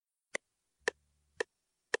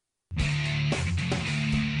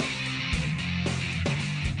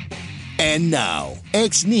And now,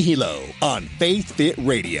 Ex Nihilo on Faith Fit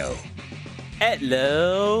Radio.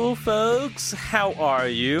 Hello, folks. How are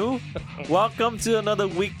you? Welcome to another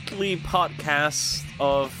weekly podcast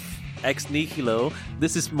of Ex Nihilo.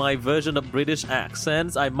 This is my version of British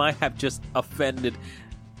accents. I might have just offended.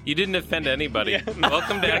 You didn't offend anybody. Yeah,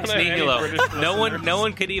 Welcome to Ex Nihilo. No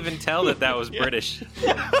one could even tell that was British.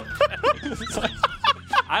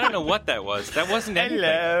 I don't know what that was. That wasn't anything.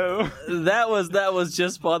 Hello. That was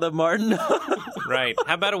just Father Martin. Right.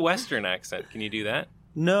 How about a Western accent? Can you do that?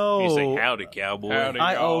 No. Can you say howdy, cowboy? Howdy,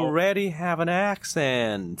 I already have an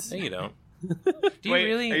accent. No, you don't. Do you Wait,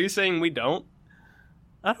 really? Are you saying we don't?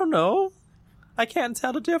 I don't know. I can't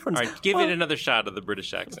tell the difference. All right, give it another shot of the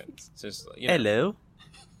British accent. Just, Hello.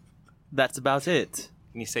 That's about it.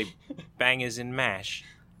 Can you say bangers and mash?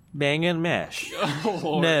 Bang and mash.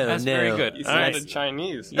 Oh, no, That's no. very good. You All right. sounded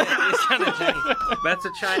Chinese. Yeah, you sounded Chinese. That's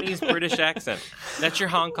a Chinese-British accent. That's your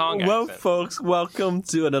Hong Kong accent. Well, folks, welcome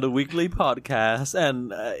to another weekly podcast.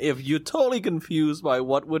 And if you're totally confused by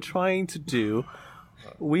what we're trying to do,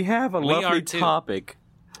 we have a lovely topic.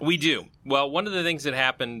 We do. Well, one of the things that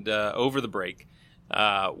happened over the break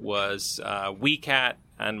was WeCat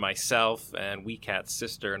and myself and WeCat's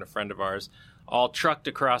sister and a friend of ours all trucked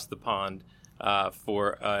across the pond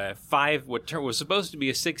for what was supposed to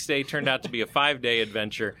be a 6-day turned out to be a 5-day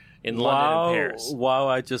adventure in London and Paris. While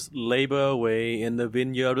I just labor away in the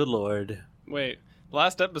vineyard of the Lord. Wait,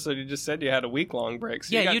 last episode you just said you had a week-long break.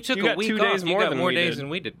 So Yeah, you took a week 2 off. days You got more than days than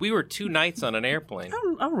we did. We were 2 nights on an airplane. I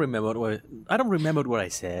don't remember what I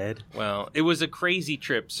said. Well, it was a crazy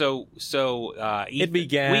trip. So it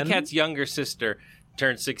began. WeCat's younger sister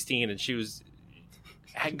turned 16, and she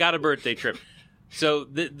got a birthday trip. So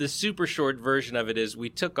the super short version of it is we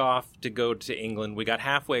took off to go to England. We got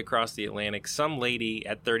halfway across the Atlantic. Some lady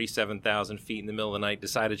at 37,000 feet in the middle of the night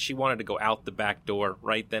decided she wanted to go out the back door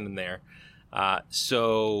right then and there.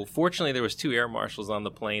 So fortunately, there was 2 air marshals on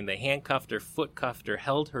the plane. They handcuffed her, foot cuffed her,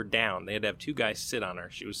 held her down. They had to have 2 guys sit on her.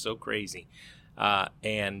 She was so crazy.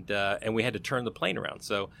 And we had to turn the plane around.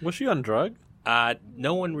 So was she on drugs?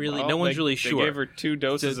 No one's really sure. They gave her 2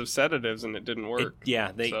 doses of sedatives and it didn't work.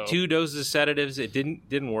 2 doses of sedatives. It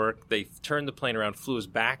didn't work. They turned the plane around, flew us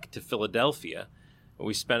back to Philadelphia.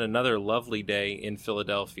 We spent another lovely day in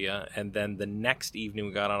Philadelphia, and then the next evening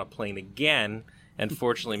we got on a plane again, and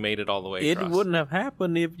fortunately made it all the way across. It wouldn't have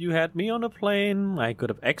happened if you had me on a plane. I could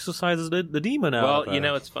have exorcised the demon out of her.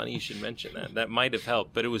 Well, it's funny you should mention that. That might have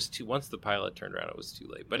helped, but it was once the pilot turned around, it was too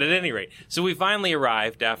late. But at any rate, so we finally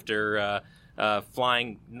arrived after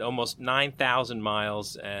flying almost 9,000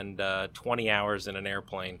 miles and 20 hours in an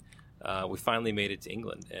airplane. We finally made it to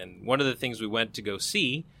England. And one of the things we went to go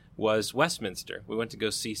see was Westminster. We went to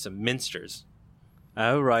go see some minsters.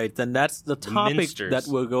 All right, then that's the topic that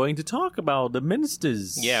we're going to talk about, the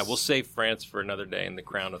minsters. Yeah, we'll save France for another day in the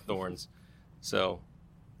Crown of Thorns. So,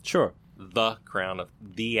 sure. The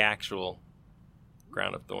actual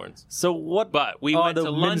Crown of Thorns. So what? But we went to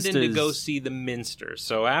London to go see the Minster.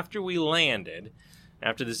 So after we landed,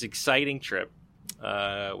 after this exciting trip,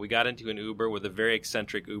 we got into an Uber with a very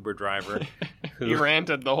eccentric Uber driver. He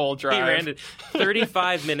ranted the whole drive. He ranted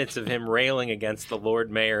 35 minutes of him railing against the Lord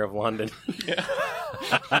Mayor of London.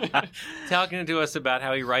 Talking to us about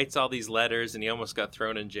how he writes all these letters and he almost got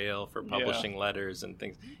thrown in jail for publishing letters and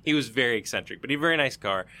things. He was very eccentric, but he had a very nice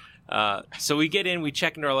car. So we get in, we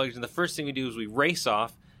check into our luggage, and the first thing we do is we race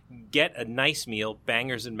off, get a nice meal,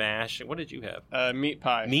 bangers and mash. What did you have? Meat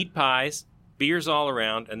pie. Meat pies, beers all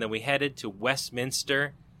around, and then we headed to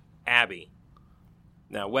Westminster Abbey.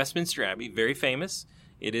 Now, Westminster Abbey, very famous.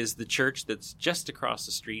 It is the church that's just across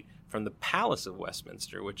the street from the Palace of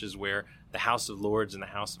Westminster, which is where the House of Lords and the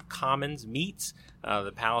House of Commons meets.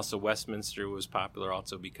 The Palace of Westminster was popular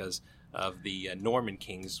also because of the Norman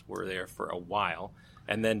kings were there for a while.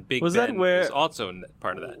 And then Big Ben was also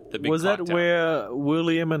part of that. The big was that clock tower. where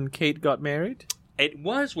William and Kate got married? It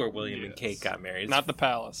was where William and Kate got married. Not the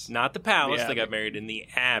palace. Not the palace. They got married in the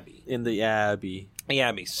Abbey. In the Abbey. The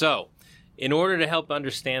Abbey. So, in order to help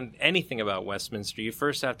understand anything about Westminster, you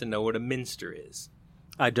first have to know what a minster is.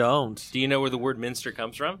 I don't. Do you know where the word minster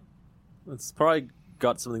comes from? It's probably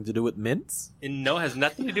got something to do with mints. No, it has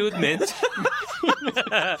nothing to do with mint.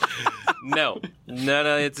 No,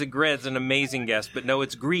 it's an amazing guess, but no,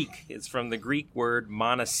 it's Greek. It's from the Greek word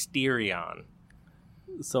monasterion.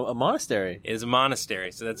 So a monastery. It is a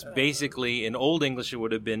monastery. So that's basically, in Old English, it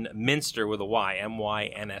would have been minster with a Y,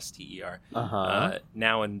 M-Y-N-S-T-E-R.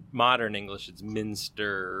 Now in modern English, it's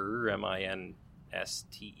minster, M-I-N-S-T-E-R.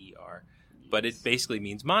 But it basically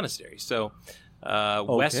means monastery. So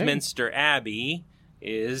Westminster Abbey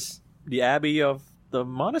is... The Abbey of the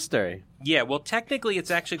monastery. Yeah, well, technically,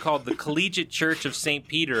 it's actually called the Collegiate Church of St.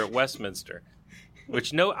 Peter at Westminster,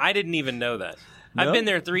 which I didn't even know that. No? I've been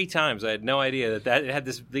there 3 times. I had no idea that it had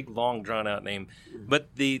this big, long, drawn-out name.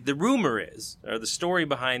 But the rumor is, or the story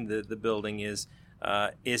behind the building is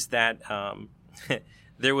that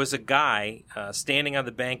there was a guy standing on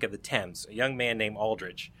the bank of the Thames, a young man named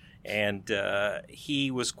Aldrich, and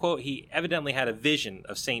he evidently had a vision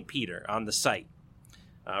of St. Peter on the site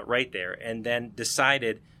right there, and then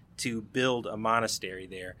decided to build a monastery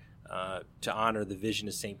there to honor the vision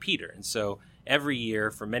of St. Peter. And so every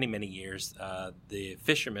year for many, many years, the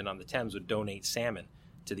fishermen on the Thames would donate salmon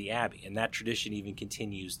to the abbey, and that tradition even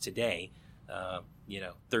continues today.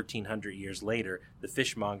 1,300 years later, the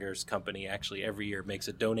Fishmongers Company actually every year makes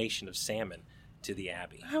a donation of salmon to the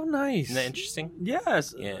abbey. How nice. Isn't that interesting?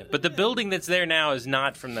 Yes. Yeah, but the building that's there now is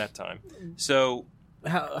not from that time. So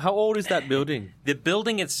how old is that building? the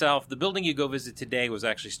building itself, the building you go visit today was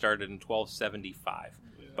actually started in 1275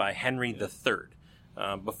 by Henry III.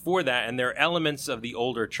 Before that, and there are elements of the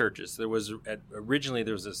older churches. Originally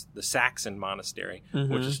there was the Saxon monastery,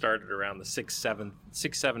 which was started around the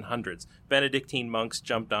 700s. Benedictine monks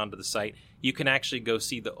jumped onto the site. You can actually go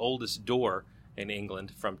see the oldest door in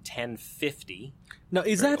England from 1050. Now,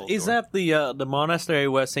 is that the monastery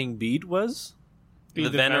where Saint Bede was? The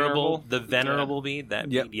venerable Bede?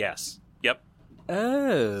 That Yep. Bede, yes. Yep.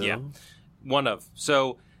 Oh. Yeah. One of.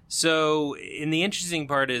 So and the interesting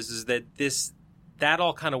part is that that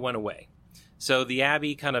all kind of went away. So the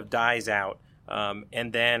abbey kind of dies out.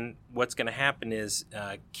 And then what's going to happen is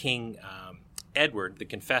King Edward, the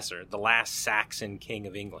Confessor, the last Saxon king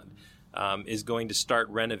of England, is going to start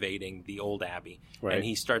renovating the old abbey. Right. And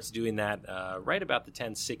he starts doing that right about the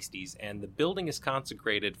 1060s. And the building is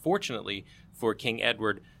consecrated, fortunately, for King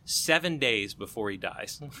Edward 7 days before he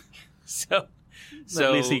dies. So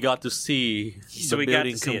at least he got to see the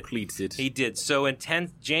building completed. He did. So in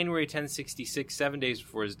January 1066, 7 days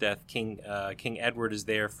before his death, King Edward is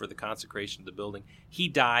there for the consecration of the building. He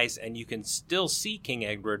dies, and you can still see King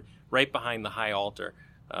Edward right behind the high altar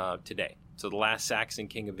today. So the last Saxon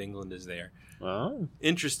king of England is there. Oh.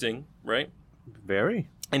 Interesting, right? Very.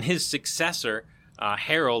 And his successor,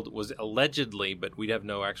 Harold, was allegedly, but we'd have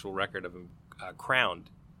no actual record of him, crowned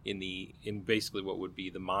in basically what would be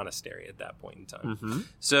the monastery at that point in time. Mm-hmm.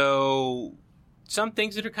 So some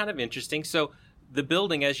things that are kind of interesting. So the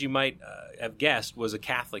building, as you might have guessed, was a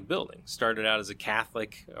Catholic building. Started out as a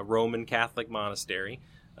Roman Catholic monastery.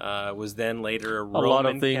 Was then later a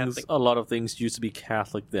Roman Catholic. A lot of things used to be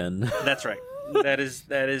Catholic then. That's right. That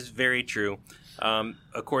is very true.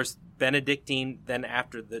 Of course, Benedictine, then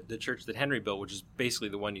after the church that Henry built, which is basically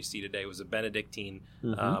the one you see today, was a Benedictine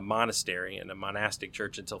monastery and a monastic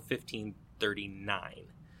church until 1539.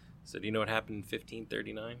 So do you know what happened in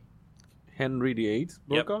 1539? Henry VIII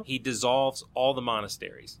broke off? He dissolves all the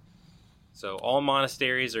monasteries. So all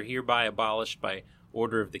monasteries are hereby abolished by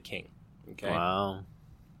order of the king. Okay. Wow.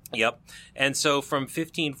 Yep. And so from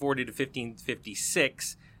 1540 to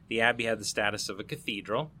 1556, the abbey had the status of a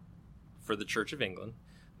cathedral for the Church of England.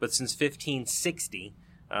 But since 1560,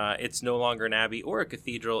 it's no longer an abbey or a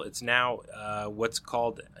cathedral. It's now what's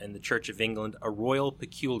called in the Church of England a royal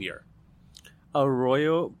peculiar. A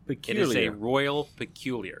royal peculiar. It is a royal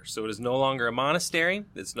peculiar. So it is no longer a monastery.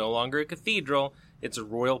 It's no longer a cathedral. It's a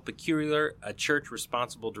royal peculiar, a church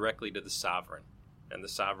responsible directly to the sovereign. And the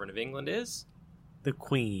sovereign of England is? The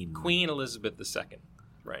Queen. Queen Elizabeth II.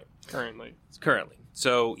 Right. Currently.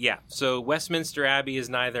 So, yeah. So Westminster Abbey is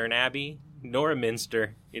neither an abbey nor a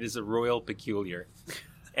minster. It is a royal peculiar.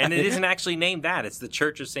 And it isn't actually named that. It's the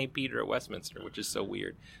Church of St. Peter at Westminster, which is so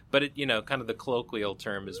weird. But, kind of the colloquial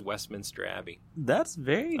term is Westminster Abbey. That's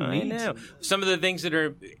very neat. I know. Some of the things that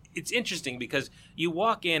are... It's interesting because you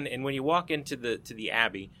walk in, and when you walk into the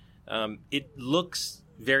Abbey, it looks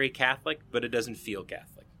very Catholic, but it doesn't feel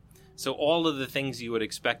Catholic. So all of the things you would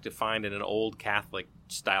expect to find in an old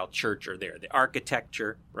Catholic-style church are there. The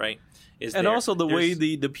architecture, right, is and there. Also the way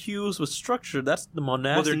the pews were structured, that's the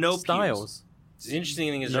monastic there are no styles. Pews. The interesting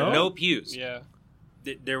thing is there are no pews. Yeah.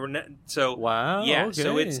 There were no... So, wow, yeah, okay.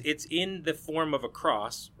 so it's in the form of a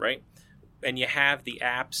cross, right? And you have the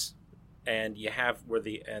apse, and you have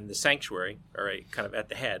the sanctuary, all right, kind of at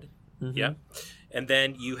the head, yeah? And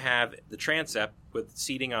then you have the transept with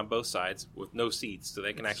seating on both sides with no seats, so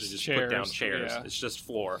they can actually just put down chairs. Yeah. It's just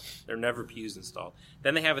floor. There are never pews installed.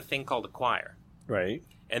 Then they have a thing called a choir. Right.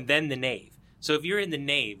 And then the nave. So if you're in the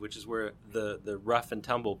nave, which is where the rough and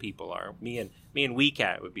tumble people are, me and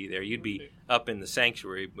WeCat would be there. You'd be up in the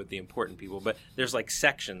sanctuary with the important people. But there's like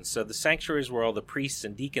sections. So the sanctuary is where all the priests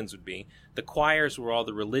and deacons would be. The choir is where all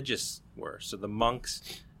the religious were. So the monks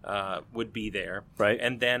would be there, Right.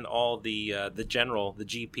 and then all the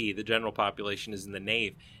GP, the general population, is in the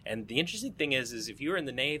nave. And the interesting thing is if you're in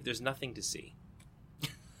the nave, there's nothing to see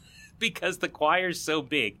because the choir's so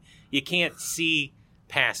big, you can't see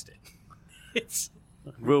past it. It's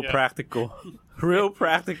Real practical. Real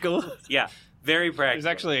practical. yeah, very practical.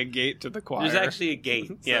 There's actually a gate to the choir. There's actually a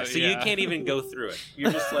gate. Yeah, so you can't even go through it.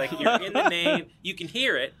 You're just like you're in the nave. You can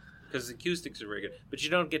hear it because the acoustics are very good, but you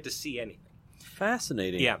don't get to see anything.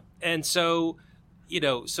 Fascinating. Yeah, and so,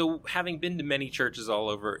 so having been to many churches all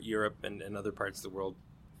over Europe and other parts of the world,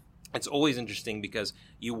 it's always interesting because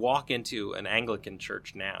you walk into an Anglican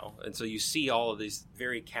church now, and so you see all of these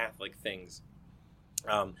very Catholic things.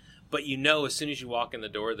 But as soon as you walk in the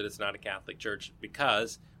door that it's not a Catholic church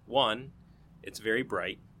because, one, it's very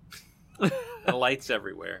bright, the lights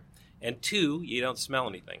everywhere, and two, you don't smell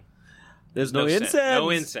anything. There's no incense. No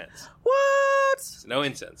incense. What? No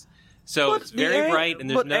incense. So it's very bright, and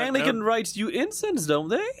there's but Anglican rites you incense, don't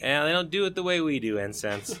they? Yeah, they don't do it the way we do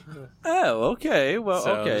incense. Oh, okay. Well,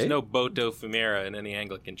 So okay. there's no boto fumera in any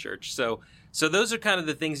Anglican church. So those are kind of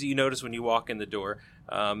the things that you notice when you walk in the door.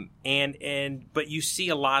 But you see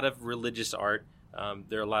a lot of religious art.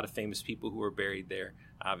 There are a lot of famous people who are buried there,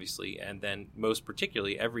 obviously, and then most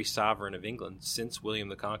particularly every sovereign of England since William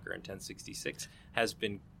the Conqueror in 1066 has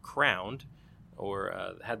been crowned or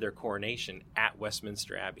had their coronation at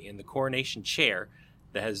Westminster Abbey. And the coronation chair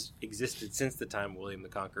that has existed since the time of William the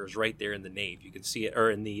Conqueror is right there in the nave. You can see it, or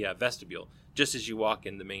in the vestibule, just as you walk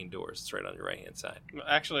in the main doors. It's right on your right-hand side.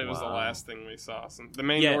 Actually, it was the last thing we saw. The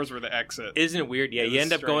main doors were the exit. Isn't it weird? Yeah, you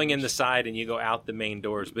end up going in strange. the side and you go out the main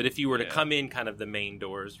doors. But if you were to come in kind of the main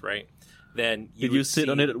doors, right, then Did you sit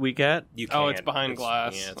on it at weekend? You Oh, can. it's behind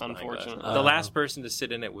glass, it's behind unfortunately. glass. The last person to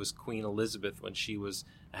sit in it was Queen Elizabeth when she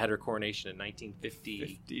had her coronation in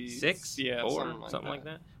 1956, yeah, or something like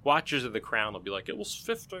that. that. Watchers of the Crown will be like, it was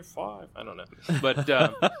 55. I don't know, but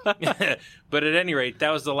but at any rate,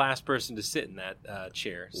 that was the last person to sit in that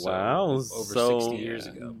chair. So, Wow, over so 60 years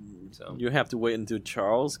ago. So. You have to wait until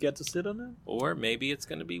Charles gets to sit on it? Or maybe it's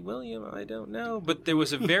going to be William. I don't know. But there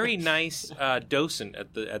was a very nice docent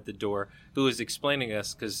at the door who was explaining to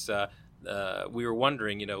us because we were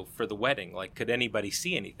wondering, for the wedding, like, could anybody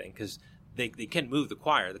see anything? Because they can't move the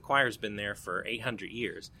choir. The choir's been there for 800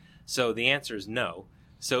 years. So the answer is no.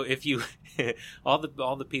 So if you all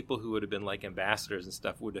the people who would have been like ambassadors and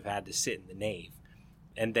stuff would have had to sit in the nave.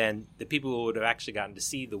 And then the people who would have actually gotten to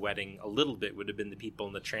see the wedding a little bit would have been the people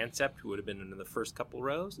in the transept who would have been in the first couple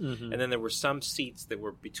rows. Mm-hmm. And then there were some seats that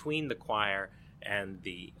were between the choir and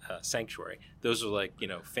the sanctuary. Those were like,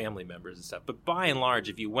 family members and stuff. But by and large,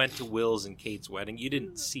 if you went to Will's and Kate's wedding, you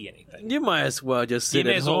didn't see anything. You might as well just sit at home.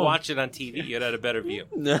 You may as well watch it on TV. You'd had a better view.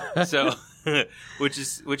 So, which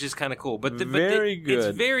is kind of cool. But very good.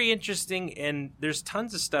 It's very interesting, and there's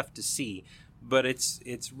tons of stuff to see. But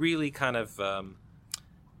it's really kind of... I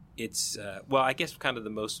guess kind of the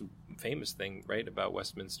most famous thing, right, about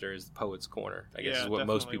Westminster is the Poets' Corner. I guess is what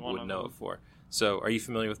most people would know it for. So, are you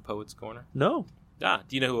familiar with Poets' Corner? No. Do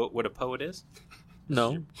you know what a poet is?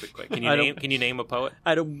 No. Quick. Can you name a poet?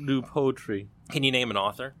 I don't do poetry. Can you name an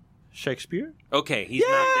author? Shakespeare? Okay, he's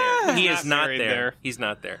not there. He is not buried there. there. He's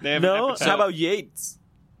not there. No. How about Yeats?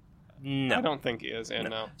 No. I don't think he is.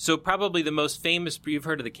 No. So probably the most famous. You've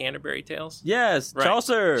heard of the Canterbury Tales? Yes, Right.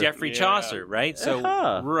 Chaucer. Jeffrey Chaucer, right? So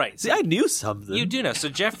right. See, I knew something. You do know. So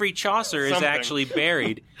Geoffrey Chaucer is actually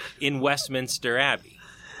buried in Westminster Abbey,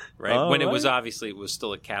 right? Oh, when it right. was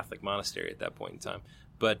still a Catholic monastery at that point in time.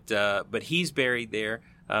 But he's buried there.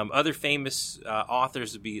 Other famous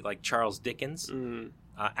authors would be like Charles Dickens,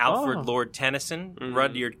 Alfred Lord Tennyson,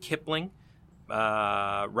 Rudyard Kipling,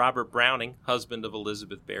 Robert Browning, husband of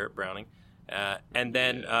Elizabeth Barrett Browning. And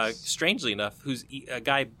then, strangely enough, who's a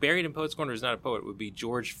guy buried in Poets' Corner who's not a poet would be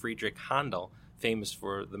George Friedrich Handel, famous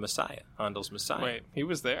for the Messiah, Handel's Messiah. Wait, he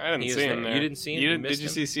was there? I didn't He see was him there. there. You didn't see him? Did you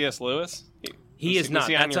see C.S. Lewis? He is not.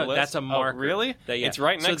 he on your list? That's a marker. Oh, really? Yeah. It's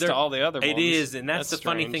right next to all the other ones. It is, and that's the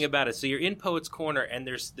funny strange. thing about it. So you're in Poets' Corner, and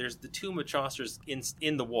there's the tomb of Chaucer's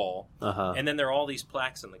in the wall, and then there are all these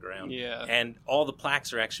plaques on the ground. Yeah. And all the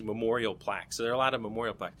plaques are actually memorial plaques. So there are a lot of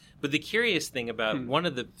memorial plaques. But the curious thing about one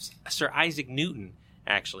of Sir Isaac Newton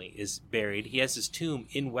actually is buried. He has his tomb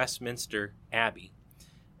in Westminster Abbey.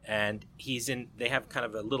 And they have kind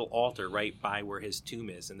of a little altar right by where his tomb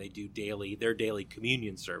is, and they do their daily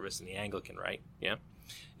communion service in the Anglican rite,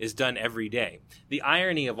 is done every day. The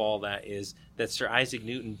irony of all that is that Sir Isaac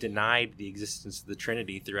Newton denied the existence of the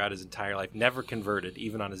Trinity throughout his entire life, never converted,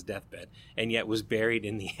 even on his deathbed, and yet was buried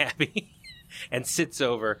in the Abbey and sits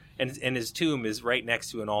over, and his tomb is right next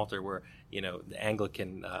to an altar where the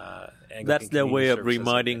Anglican. That's their way of community services.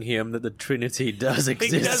 reminding him that the Trinity does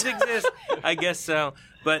exist. It does exist. I guess so.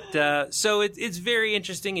 But so it's very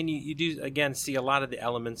interesting, and you do again see a lot of the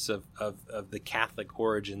elements of the Catholic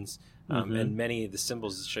origins, and many of the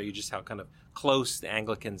symbols show you just how kind of close the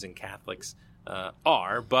Anglicans and Catholics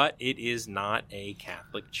are. But it is not a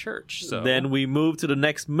Catholic church. So then we move to the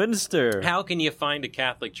next Minster. how can you find a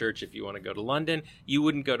Catholic church if you want to go to London? You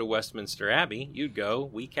wouldn't go to Westminster Abbey. You'd go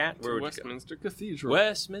where would you go? Westminster Cathedral.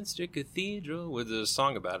 Westminster Cathedral. There's a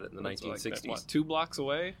song about it in the It's 1960s. Like 2 blocks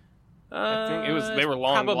away? I think it was. They were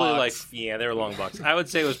long probably blocks. they were long blocks. I would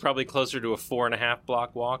say it was probably closer to a 4.5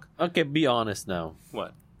 block walk. Okay, be honest now.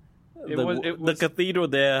 What? The cathedral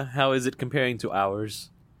there, how is it comparing to ours?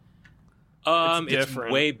 It's It's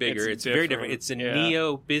different. way bigger. It's It's very different. different. It's a Yeah.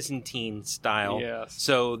 Neo-Byzantine style. Yes.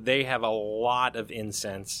 So they have a lot of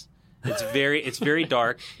incense. It's very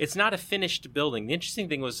dark. It's not a finished building. The interesting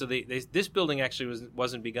thing was, this building actually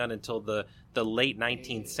wasn't begun until the late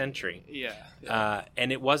 19th century. Yeah.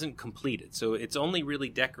 And it wasn't completed. So it's only really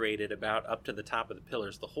decorated about up to the top of the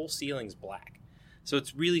pillars. The whole ceiling's black. So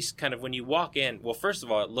it's really kind of, when you walk in, well, first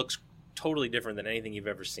of all, it looks totally different than anything you've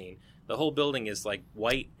ever seen. The whole building is like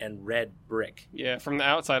white and red brick. Yeah, from the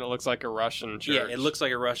outside it looks like a Russian church. Yeah, it looks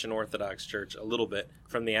like a Russian Orthodox church a little bit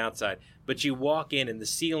from the outside. But you walk in and the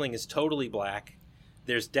ceiling is totally black.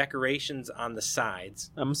 There's decorations on the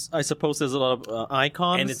sides. I suppose there's a lot of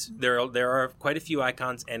icons. And there are quite a few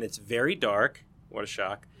icons, and it's very dark. What a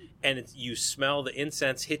shock. And you smell the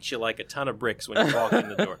incense hit you like a ton of bricks when you walk in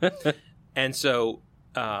the door. And so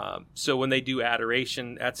when they do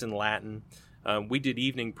adoration, that's in Latin. We did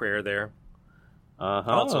evening prayer there,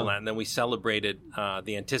 also in Latin. Then we celebrated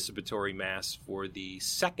the anticipatory Mass for the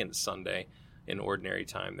second Sunday in ordinary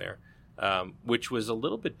time there, which was a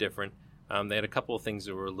little bit different. They had a couple of things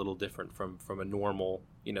that were a little different from a normal,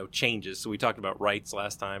 changes. So we talked about rites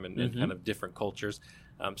last time and kind of different cultures.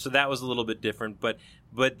 So that was a little bit different. But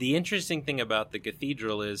the interesting thing about the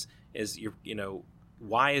cathedral is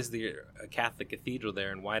why is there a Catholic cathedral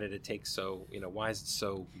there, and why did it take so, why is it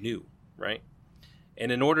so new, right?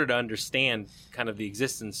 And in order to understand kind of the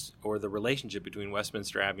existence or the relationship between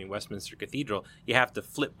Westminster Abbey and Westminster Cathedral, you have to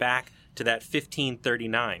flip back to that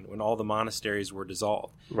 1539 when all the monasteries were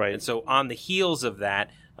dissolved. Right. And so on the heels of that,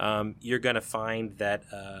 you're going to find that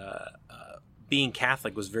being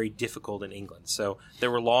Catholic was very difficult in England. So there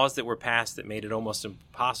were laws that were passed that made it almost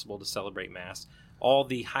impossible to celebrate Mass. All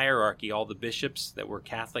the hierarchy, all the bishops that were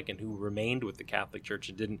Catholic and who remained with the Catholic Church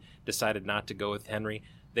and decided not to go with Henry,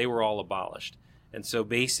 they were all abolished. And so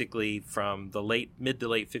basically from the mid to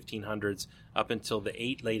late 1500s up until the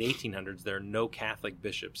late 1800s, there are no Catholic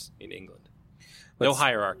bishops in England. No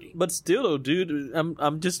hierarchy. But still, though, dude,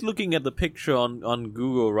 I'm just looking at the picture on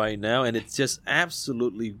Google right now, and it's just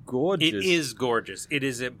absolutely gorgeous. It is gorgeous. It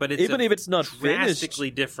is, but it's even if it's not drastically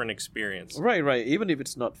finished, different experience. Right. Even if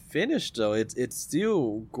it's not finished, though, it's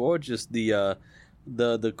still gorgeous. The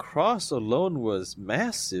cross alone was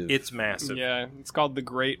massive. It's massive. Yeah, it's called the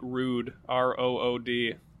Great Rood,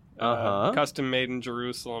 R-O-O-D. Custom made in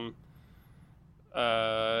Jerusalem.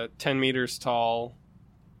 10 meters tall,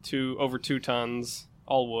 over 2 tons,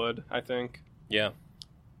 all wood, I think. Yeah.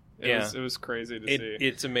 It was crazy to see.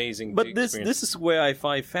 It's amazing. But this is where I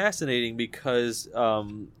find fascinating, because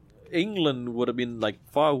England would have been like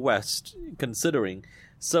far west, considering.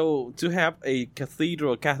 So to have a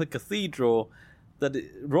Catholic cathedral, that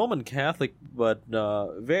Roman Catholic, but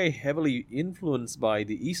very heavily influenced by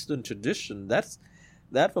the Eastern tradition.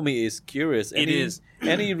 That for me is curious. It is.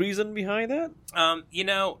 Any reason behind that?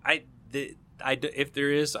 If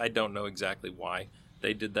there is, I don't know exactly why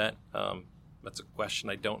they did that. That's a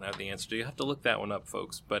question I don't have the answer to. You have to look that one up,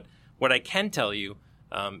 folks. But what I can tell you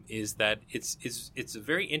is that it's a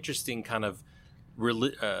very interesting kind of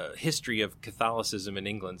history of Catholicism in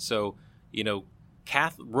England. So,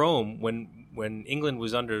 Rome, when England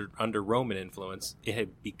was under Roman influence, it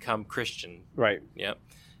had become Christian. Right. Yeah.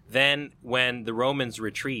 Then when the Romans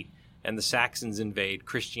retreat and the Saxons invade,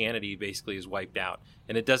 Christianity basically is wiped out.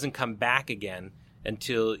 And it doesn't come back again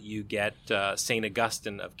until you get St.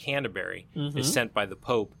 Augustine of Canterbury is sent by the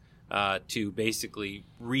Pope to basically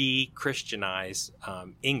re-Christianize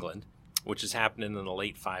England, which is happening in the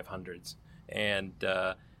late 500s. And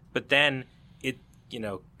but then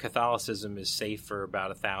Catholicism is safe for about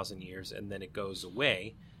 1,000 years, and then it goes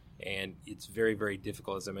away, and it's very, very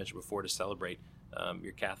difficult, as I mentioned before, to celebrate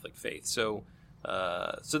your Catholic faith. So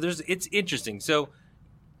it's interesting. So,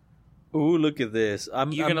 ooh, look at this!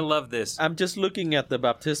 You're gonna love this. I'm just looking at the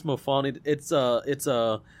baptismal font. It's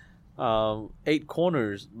a 8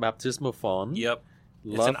 corners baptismal font. Yep.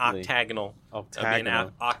 Lovely. It's an octagonal.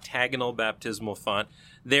 Octagonal baptismal font.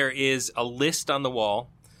 There is a list on the wall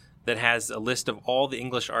that has a list of all the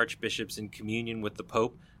English archbishops in communion with the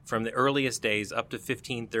Pope from the earliest days up to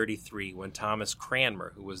 1533, when Thomas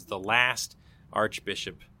Cranmer, who was the last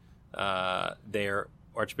archbishop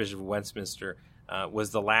Archbishop of Westminster,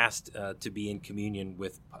 was the last to be in communion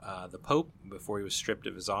with the Pope before he was stripped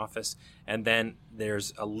of his office. And then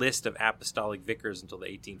there's a list of apostolic vicars until the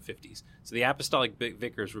 1850s. So the apostolic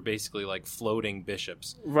vicars were basically like floating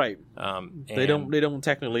bishops. Right. They don't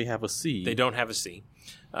technically have a see. They don't have a see.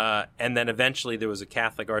 And then eventually there was a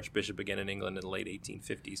Catholic archbishop again in England in the late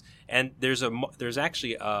 1850s. And there's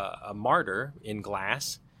actually a martyr in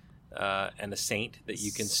glass and a saint that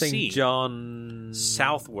you can see. St. John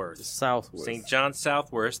Southworth. St. John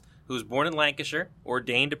Southworth, who was born in Lancashire,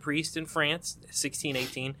 ordained a priest in France,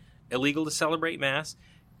 1618, illegal to celebrate Mass.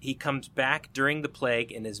 He comes back during the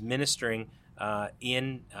plague and is ministering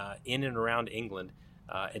in and around England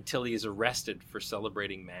until he is arrested for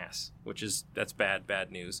celebrating Mass, that's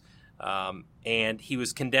bad news. And he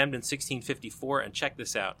was condemned in 1654, and check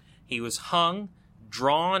this out. He was hung,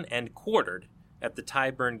 drawn, and quartered at the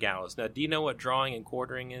Tyburn gallows. Now, do you know what drawing and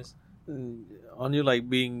quartering is? Aren't you like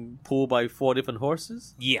being pulled by 4 different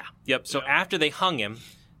horses? Yeah. Yep. So after they hung him,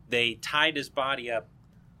 they tied his body up,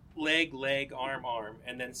 leg, arm,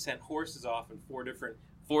 and then sent horses off in four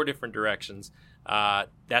different directions.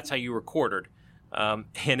 That's how you were quartered. And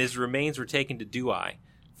his remains were taken to Douai,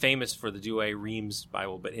 famous for the Douai-Rheims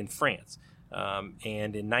Bible, but in France. And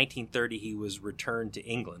in 1930, he was returned to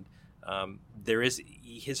England.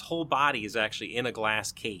 His whole body is actually in a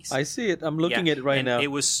glass case. I see it. I'm looking at it right now.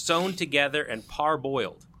 It was sewn together and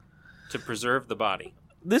parboiled to preserve the body.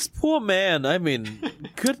 This poor man, I mean,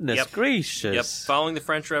 goodness gracious. Yep. Following the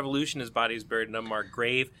French Revolution, his body was buried in an unmarked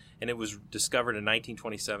grave, and it was discovered in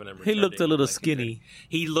 1927. And he looked a little skinny.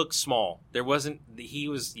 He looked small. There wasn't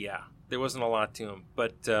a lot to him.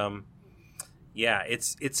 But,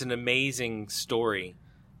 it's an amazing story.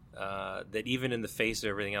 That even in the face of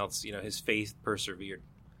everything else, his faith persevered,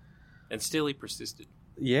 and still he persisted.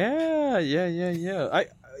 Yeah. I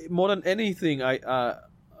more than anything,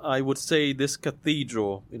 I would say this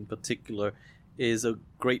cathedral in particular is a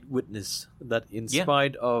great witness that, in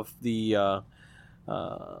spite of the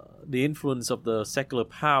influence of the secular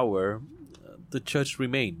power, the church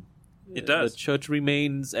remained. It does. The church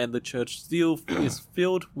remains, and the church still is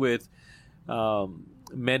filled with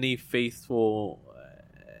many faithful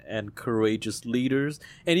and courageous leaders.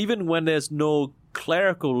 And even when there's no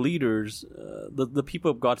clerical leaders, the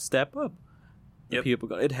people of God step up. People of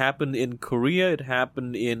God. It happened in Korea, it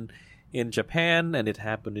happened in Japan, and it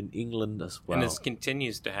happened in England as well. And it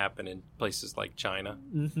continues to happen in places like China,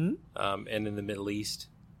 and in the Middle East,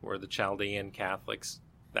 where the Chaldean Catholics,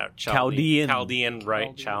 Chaldean,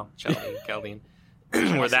 right? Chaldean.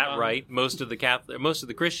 Were that right? Most of the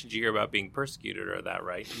Christians you hear about being persecuted are that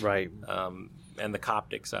right? Right. And the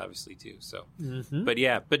Coptics, obviously, too. So,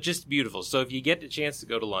 but just beautiful. So if you get the chance to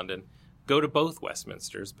go to London, go to both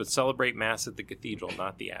Westminsters, but celebrate Mass at the Cathedral,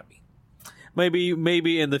 not the Abbey.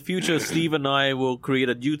 Maybe in the future, Steve and I will create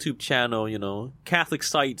a YouTube channel, Catholic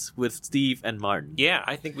Sites with Steve and Martin. Yeah,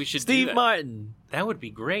 I think we should do Steve that. Martin. That would be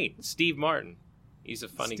great. Steve Martin. He's a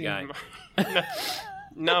funny guy.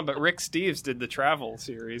 No, but Rick Steves did the travel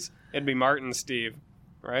series. It'd be Martin Steve,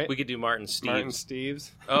 right? We could do Martin Steves. Martin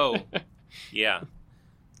Steves. Oh, yeah.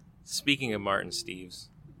 Speaking of Martin Steves.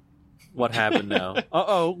 What happened now?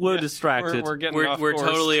 We're distracted. We're getting off We're course.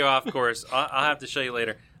 Totally off course. I'll have to show you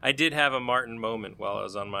later. I did have a Martin moment while I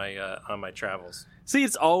was on my travels. See,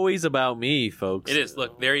 it's always about me, folks. It is.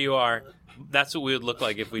 Look, there you are. That's what we would look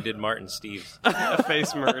like if we did Martin Steves. A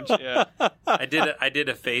face merge, yeah. I did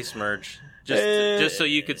a face merge just so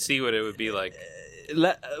you could see what it would be like.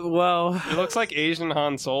 Well, it looks like Asian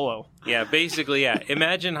Han Solo. Yeah, basically, yeah.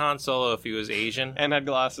 Imagine Han Solo if he was Asian and had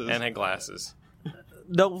glasses.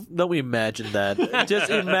 Don't imagine that. Just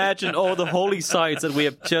imagine all the holy sites that we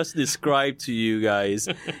have just described to you guys,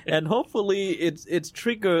 and hopefully it's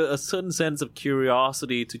triggered a certain sense of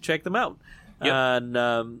curiosity to check them out. Yep.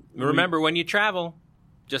 And remember, when you travel,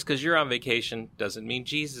 just because you're on vacation doesn't mean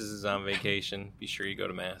Jesus is on vacation. Be sure you go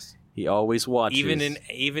to Mass. He always watches. Even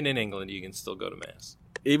in England, you can still go to Mass.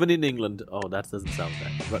 Even in England. Oh, that doesn't sound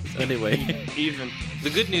bad. But anyway. Even. The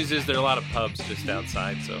good news is there are a lot of pubs just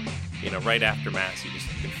outside, so, right after Mass, you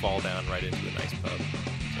can fall down right into a nice pub.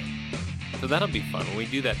 So that'll be fun. When we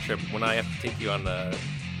do that trip, when I have to take you on the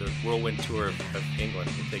the whirlwind tour of England.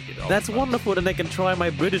 We'll take you to all That's the pubs. wonderful. Then I can try my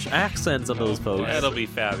British accents on those folks. That'll be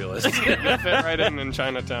fabulous. Fit right in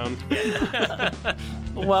Chinatown.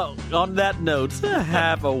 Well, on that note,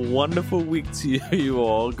 have a wonderful week to you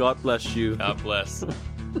all. God bless you. God bless.